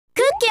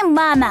cooking,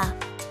 Mama.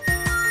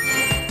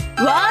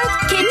 World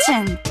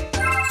Kitchen.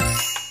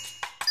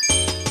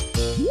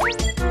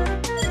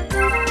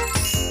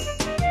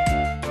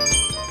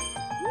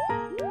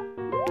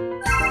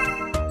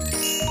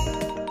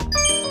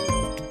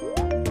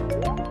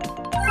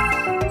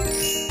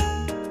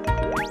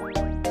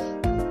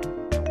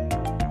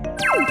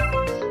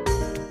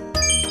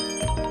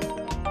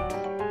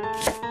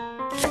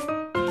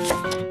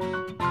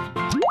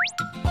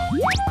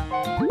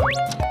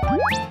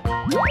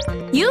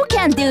 You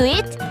can do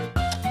it!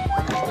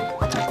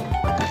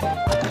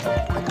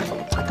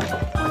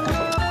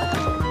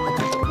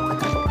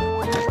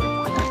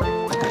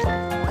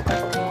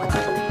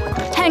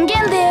 Hang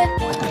in there!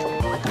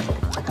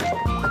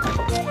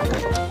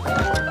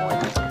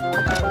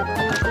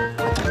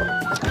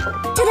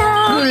 Ta-da!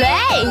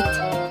 Great!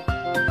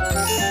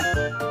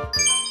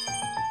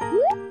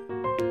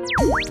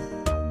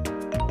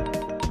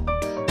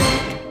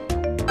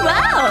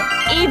 Wow!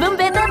 Even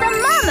better than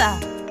Mama!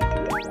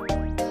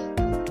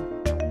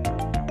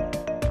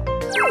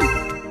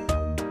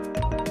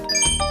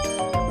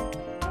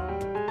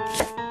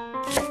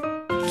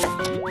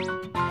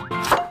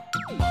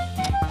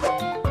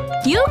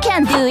 You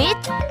can do it!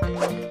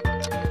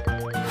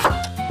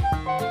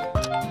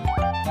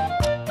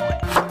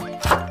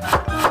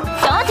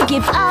 Don't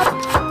give up!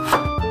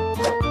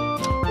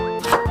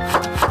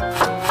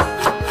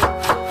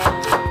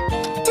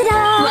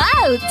 Ta-da!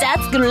 Wow,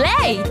 that's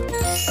great!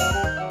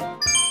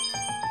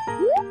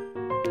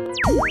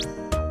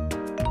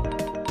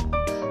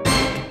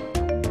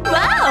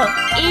 Wow,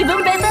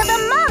 even better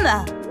than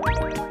Mama!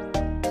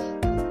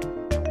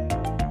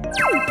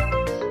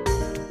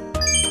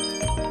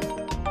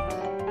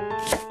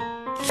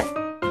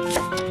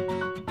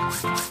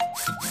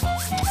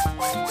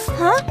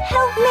 Huh?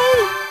 Help me!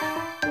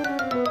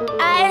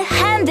 I'll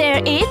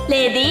handle it,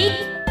 lady.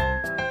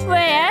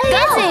 Where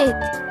is it?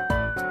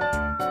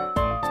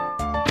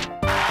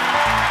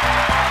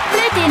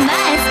 Pretty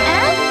nice,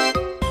 eh?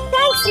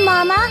 Thanks,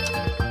 Mama.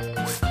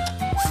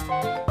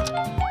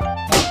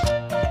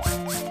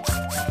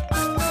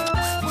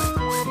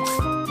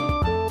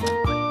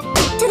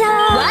 Ta-da!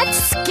 What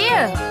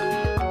skill?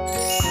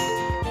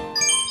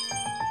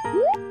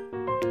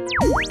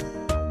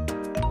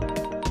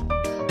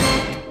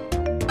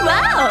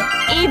 Wow,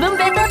 even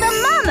better than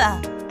Mama.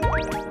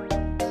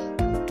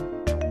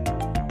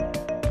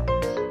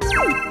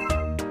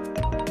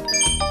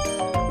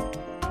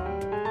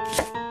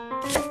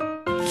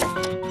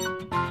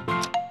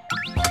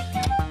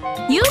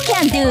 You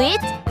can do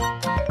it.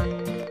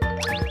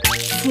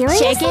 Seriously?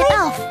 Shake it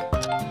off.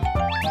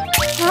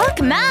 Huh?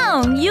 Come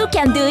on, you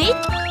can do it.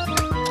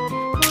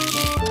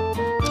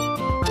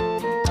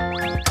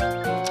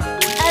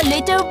 A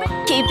little bit.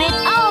 Keep it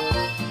up.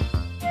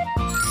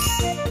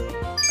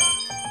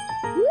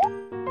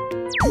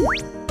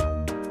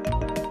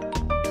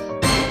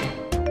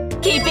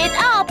 Keep it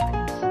up.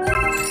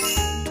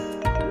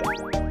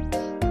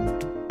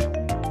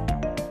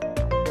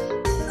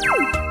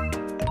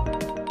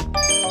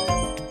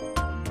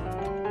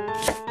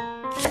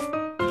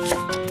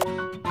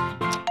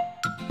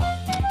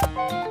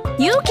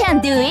 You can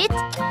do it.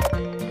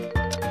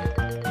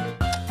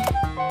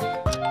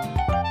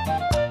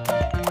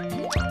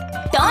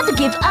 Don't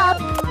give up.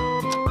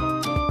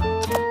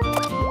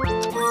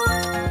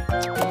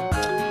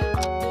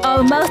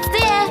 Almost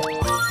there.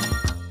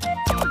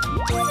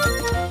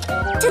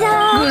 Ta-da!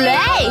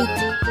 Great!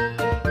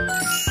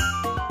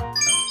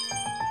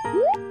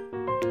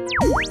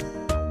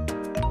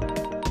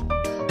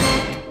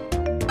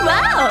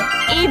 Wow!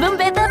 Even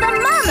better than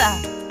Mama!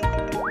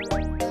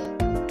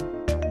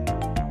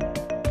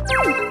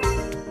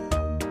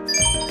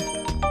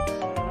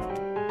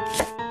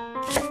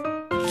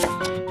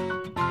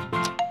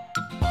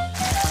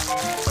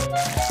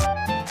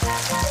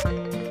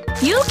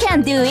 You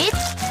can do it!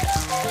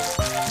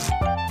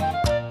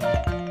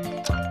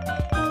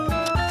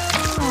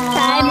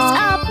 Time's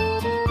up!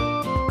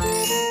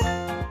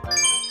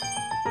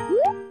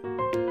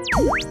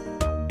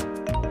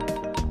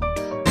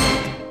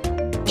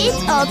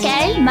 It's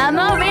okay,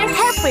 Mama will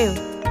help you.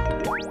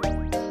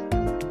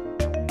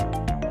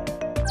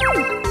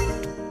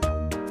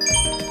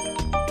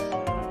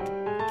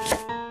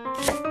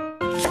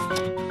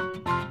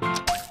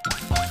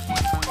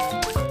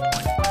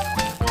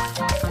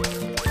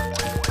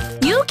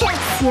 You can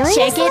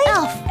shake it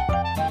off.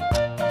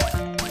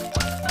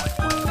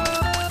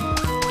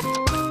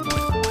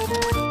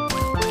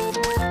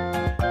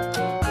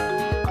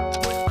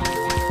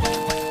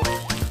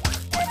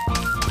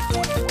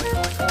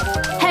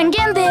 Hang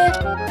in there.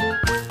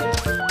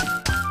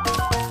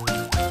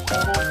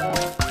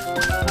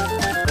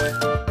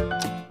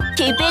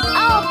 Keep it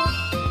up.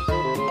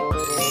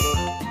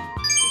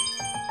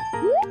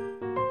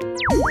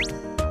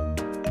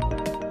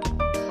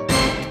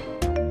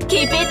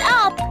 Keep it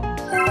up.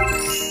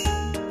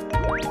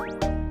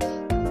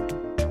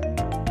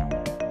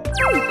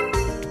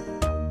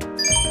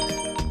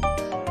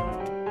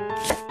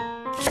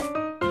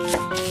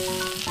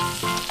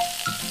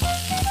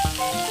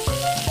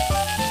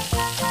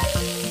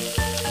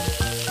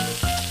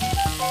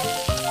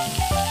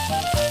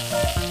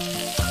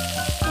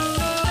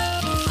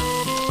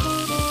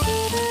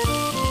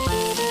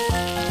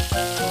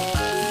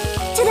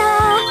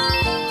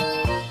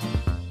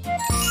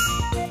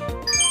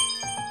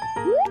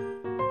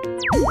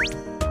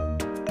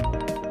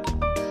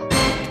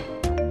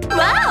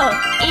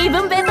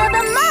 even better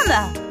than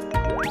Mama.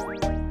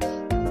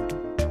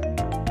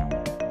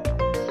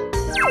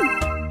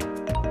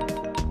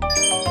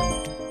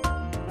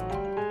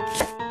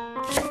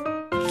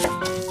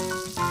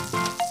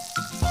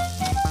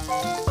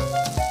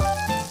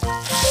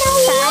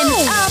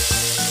 Time's up.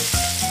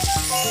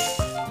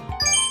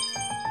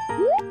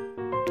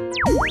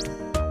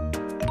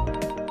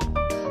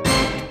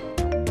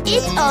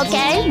 It's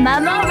okay,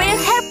 Mama will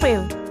help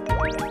you.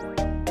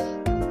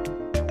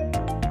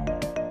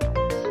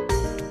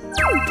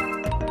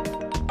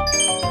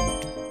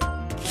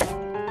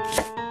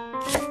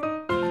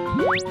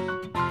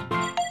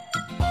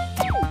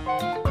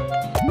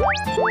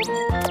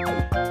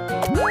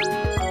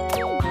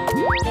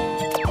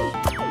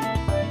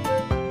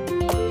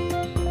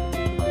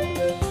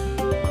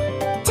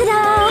 Ta-da!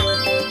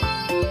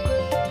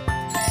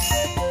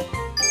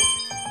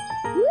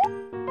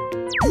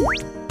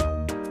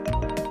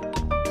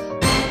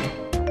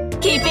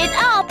 Keep it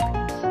up.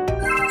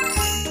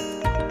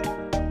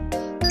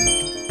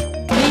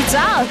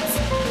 Results.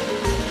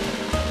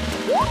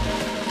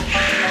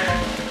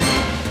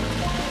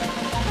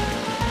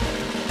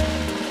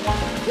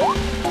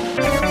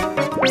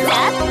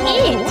 That's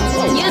it.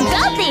 You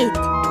got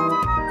it.